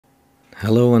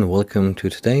Hello and welcome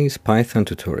to today's Python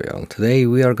tutorial. Today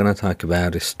we are going to talk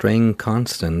about string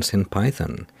constants in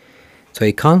Python. So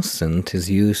a constant is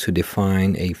used to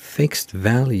define a fixed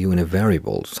value in a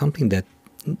variable, something that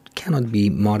cannot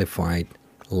be modified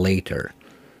later.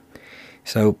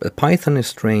 So a Python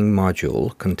string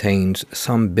module contains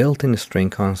some built-in string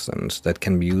constants that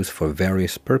can be used for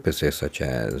various purposes such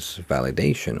as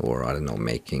validation or,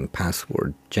 making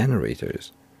password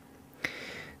generators.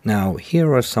 Now,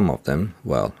 here are some of them.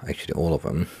 Well, actually all of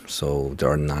them. So there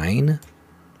are 9.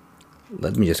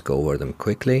 Let me just go over them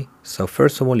quickly. So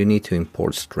first of all, you need to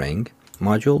import string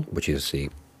module, which is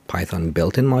the Python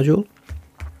built-in module.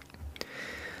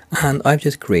 And I've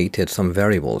just created some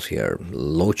variables here.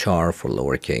 Lowchar for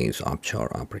lowercase,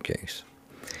 upchar uppercase.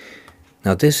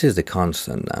 Now this is the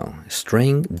constant now.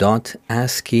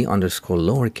 String.ASCII underscore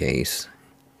lowercase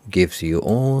gives you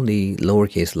all the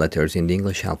lowercase letters in the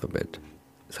English alphabet.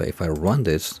 So if I run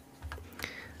this,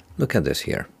 look at this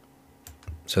here.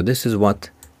 So this is what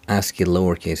ASCII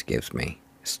lowercase gives me.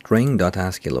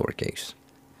 String.ASCII lowercase.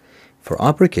 For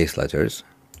uppercase letters,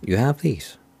 you have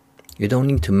these. You don't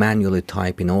need to manually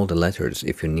type in all the letters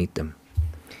if you need them.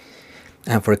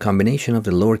 And for a combination of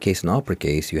the lowercase and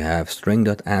uppercase, you have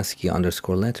string.ASCII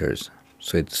underscore letters.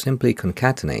 So it simply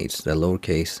concatenates the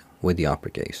lowercase with the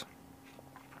uppercase.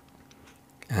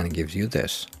 And it gives you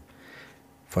this.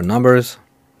 For numbers,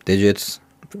 digits,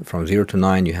 from 0 to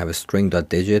 9, you have a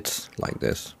string.digits like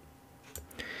this.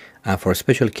 And for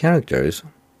special characters,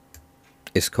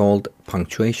 it's called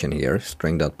punctuation here,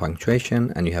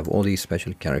 string.punctuation, and you have all these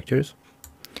special characters.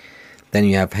 Then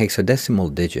you have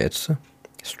hexadecimal digits,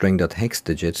 string.hex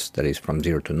digits, that is from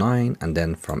 0 to 9, and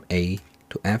then from A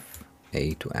to F,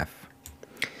 A to F.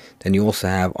 Then you also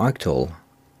have octal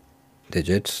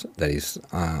digits, that is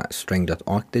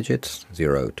string.oct digits,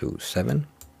 0 to 7.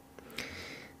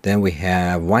 Then we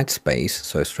have white space,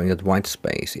 so string.white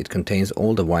space. It contains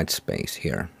all the white space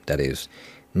here. That is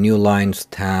new lines,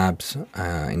 tabs,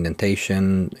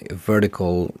 indentation,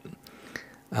 vertical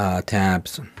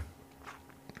tabs.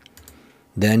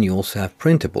 Then you also have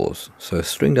printables. So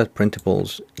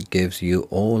string.printables gives you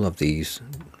all of these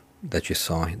that you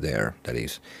saw there. That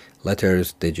is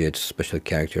letters, digits, special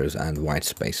characters, and white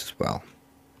space as well.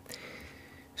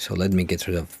 So let me get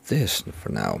rid of this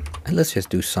for now. And let's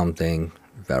just do something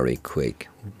very quick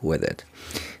with it.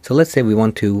 So let's say we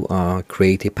want to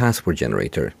create a password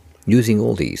generator using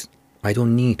all these. I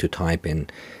don't need to type in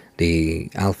the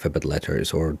alphabet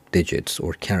letters or digits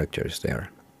or characters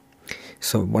there.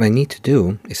 So what I need to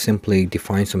do is simply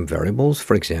define some variables.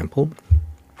 For example,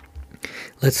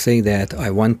 let's say that I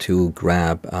want to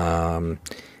grab 3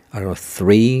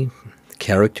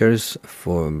 characters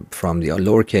from the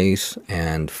lowercase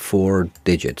and 4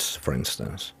 digits, for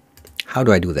instance. How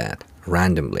do I do that?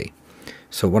 Randomly.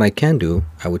 So what I can do,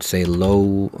 I would say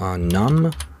low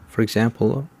num, for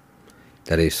example,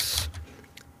 that is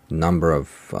number of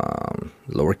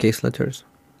lowercase letters,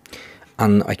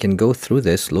 and I can go through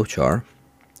this lowchar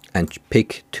and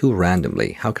pick 2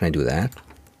 randomly. How can I do that?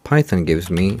 Python gives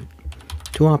me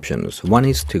 2 options. One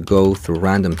is to go through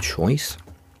random choice,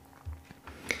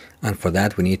 and for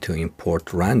that we need to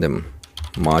import random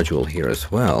module here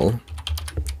as well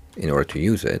in order to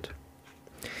use it.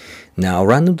 Now,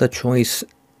 random.choice,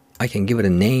 I can give it a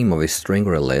name of a string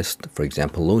or a list, for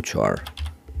example, lowchar,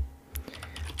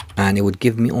 and it would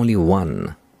give me only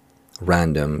 1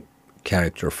 random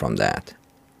character from that.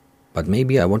 But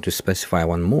maybe I want to specify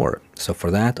 1 more. So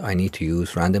for that, I need to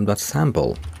use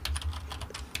random.sample.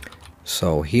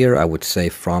 So here I would say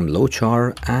from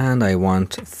lowchar, and I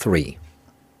want 3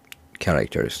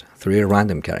 characters, 3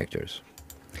 random characters.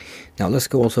 Now let's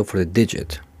go also for the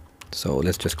digit. So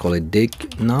let's just call it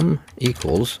dignum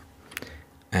equals,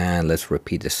 and let's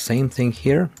repeat the same thing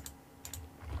here,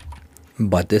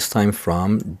 but this time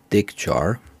from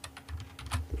digchar.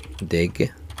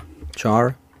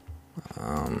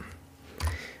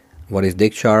 What is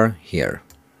digchar? Here.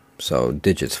 So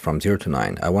digits from 0 to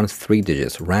 9. I want 3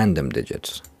 digits, random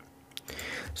digits.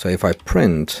 So if I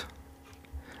print,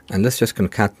 and let's just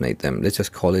concatenate them. Let's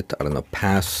just call it,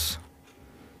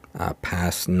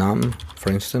 pass num,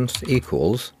 for instance,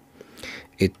 equals.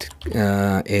 It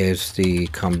is the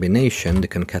combination, the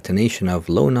concatenation of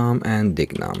low num and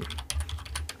dignum.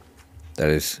 That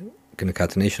is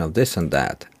concatenation of this and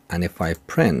that. And if I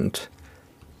print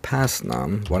pass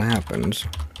num, what happens?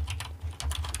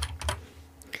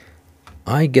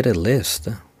 I get a list.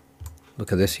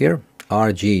 Look at this here.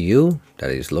 RGU,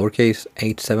 that is lowercase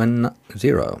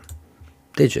 870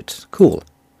 digits. Cool.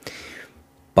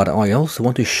 But I also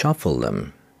want to shuffle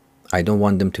them. I don't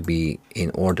want them to be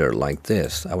in order like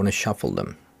this. I want to shuffle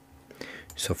them.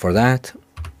 So for that,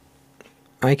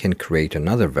 I can create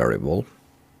another variable,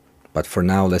 but for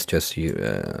now let's just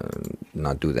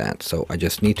not do that. So I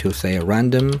just need to say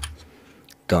random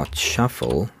dot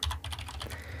shuffle,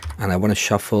 and I want to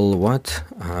shuffle what?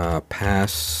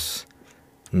 Pass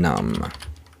num.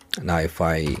 Now if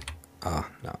I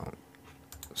no,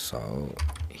 so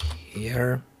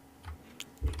here,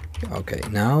 okay,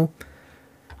 now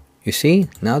you see,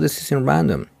 now this is in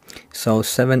random. So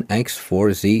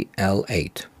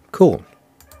 7x4zl8, cool.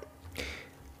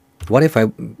 What if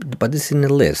but this is in a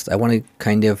list. I want to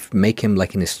kind of make him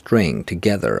like in a string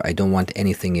together. I don't want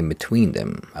anything in between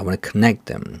them. I want to connect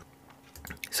them.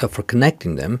 So for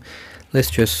connecting them,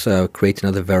 let's just create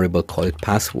another variable, call it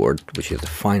password, which is the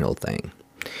final thing.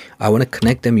 I want to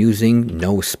connect them using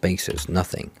no spaces,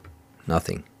 nothing.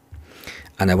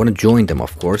 And I want to join them,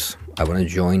 of course. I want to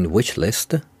join which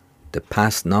list? The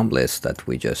pass num list that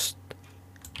we just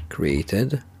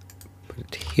created. Put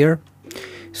it here.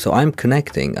 So I'm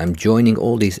joining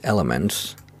all these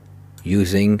elements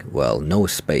using, well, no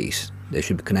space. They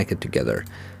should be connected together.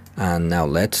 And now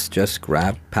let's just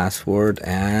grab password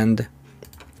and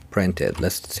print it.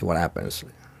 Let's see what happens.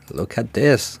 Look at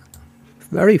this.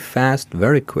 Very fast,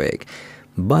 very quick.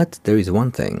 But there is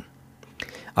one thing.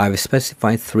 I've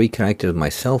specified 3 characters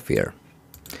myself here.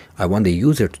 I want the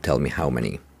user to tell me how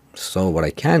many. So what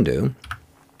I can do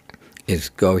is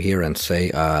go here and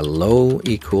say low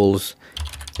equals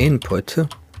input,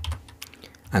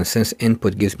 and since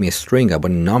input gives me a string, I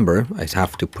want a number, I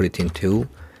have to put it into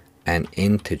an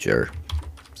integer.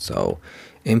 So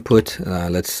input,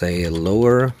 let's say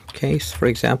lowercase, for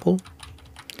example,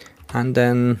 and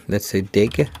then let's say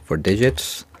dig for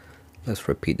digits. Let's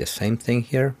repeat the same thing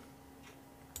here,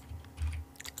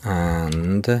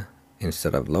 and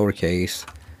instead of lowercase,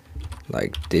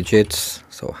 like digits.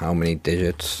 So how many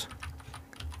digits,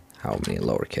 how many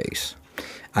lowercase.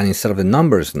 And instead of the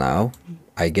numbers now,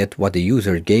 I get what the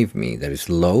user gave me. There is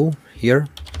low here.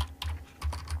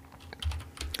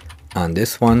 And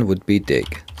this one would be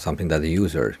dig, something that the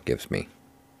user gives me.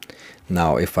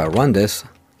 Now if I run this,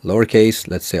 lowercase,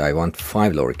 let's say I want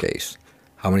 5 lowercase.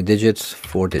 How many digits?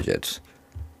 4 digits.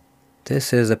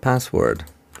 This is a password.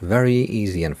 Very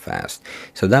easy and fast.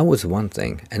 So that was one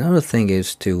thing. Another thing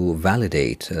is to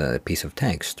validate a piece of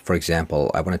text. For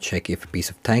example, I want to check if a piece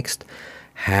of text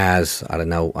has, I don't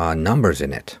know, numbers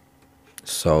in it.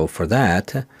 So for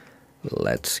that,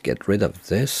 let's get rid of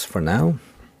this for now.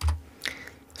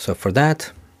 So for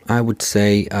that, I would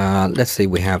say, let's say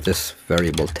we have this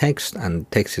variable text, and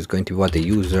text is going to be what the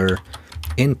user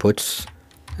inputs,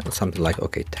 and something like,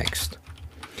 okay, text.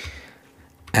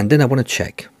 And then I want to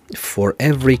check for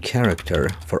every character,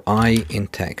 for I in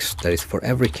text, that is for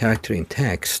every character in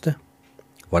text,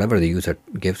 whatever the user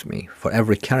gives me, for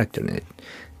every character in it,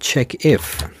 check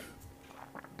if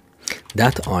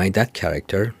that I, that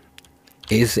character,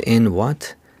 is in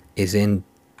what? Is in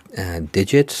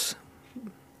digits,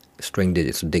 string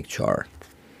digits, dig char.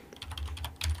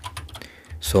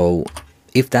 So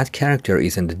if that character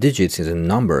is in the digits, is in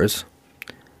numbers,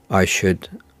 I should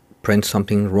print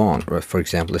something wrong. For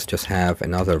example, let's just have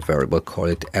another variable, call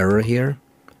it error here.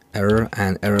 Error,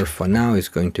 and error for now is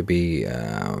going to be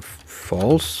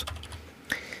false.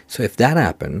 So if that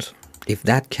happens, if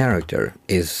that character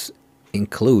is in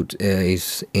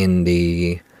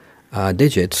the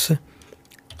digits,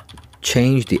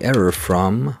 change the error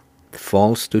from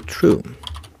false to true,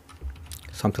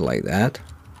 something like that.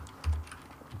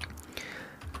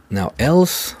 Now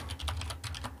else,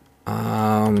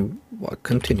 well,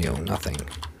 continue, nothing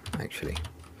actually.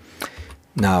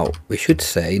 Now we should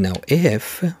say, now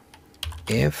if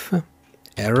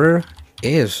error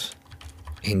is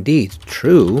indeed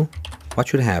true, what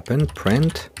should happen?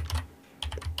 Print,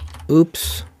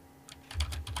 oops,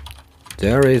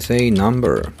 there is a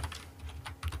number.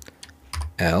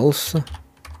 Else,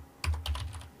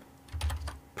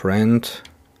 print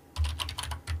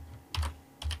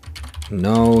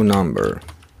no number.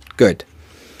 Good.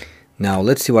 Now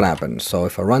let's see what happens. So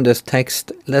if I run this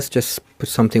text, let's just put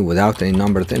something without any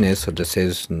number in it. So this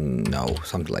is no,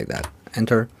 something like that.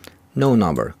 Enter, no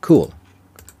number. Cool.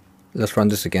 Let's run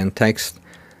this again. Text,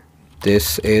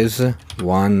 this is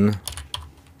 1,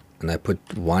 and I put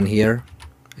 1 here,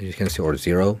 as you can see, or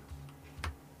 0.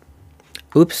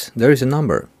 Oops, there is a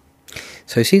number.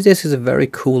 So you see, this is a very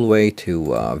cool way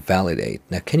to validate.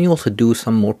 Now, can you also do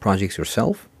some more projects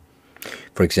yourself?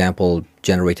 For example,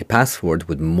 generate a password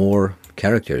with more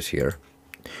characters here,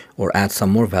 or add some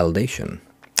more validation.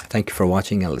 Thank you for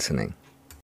watching and listening.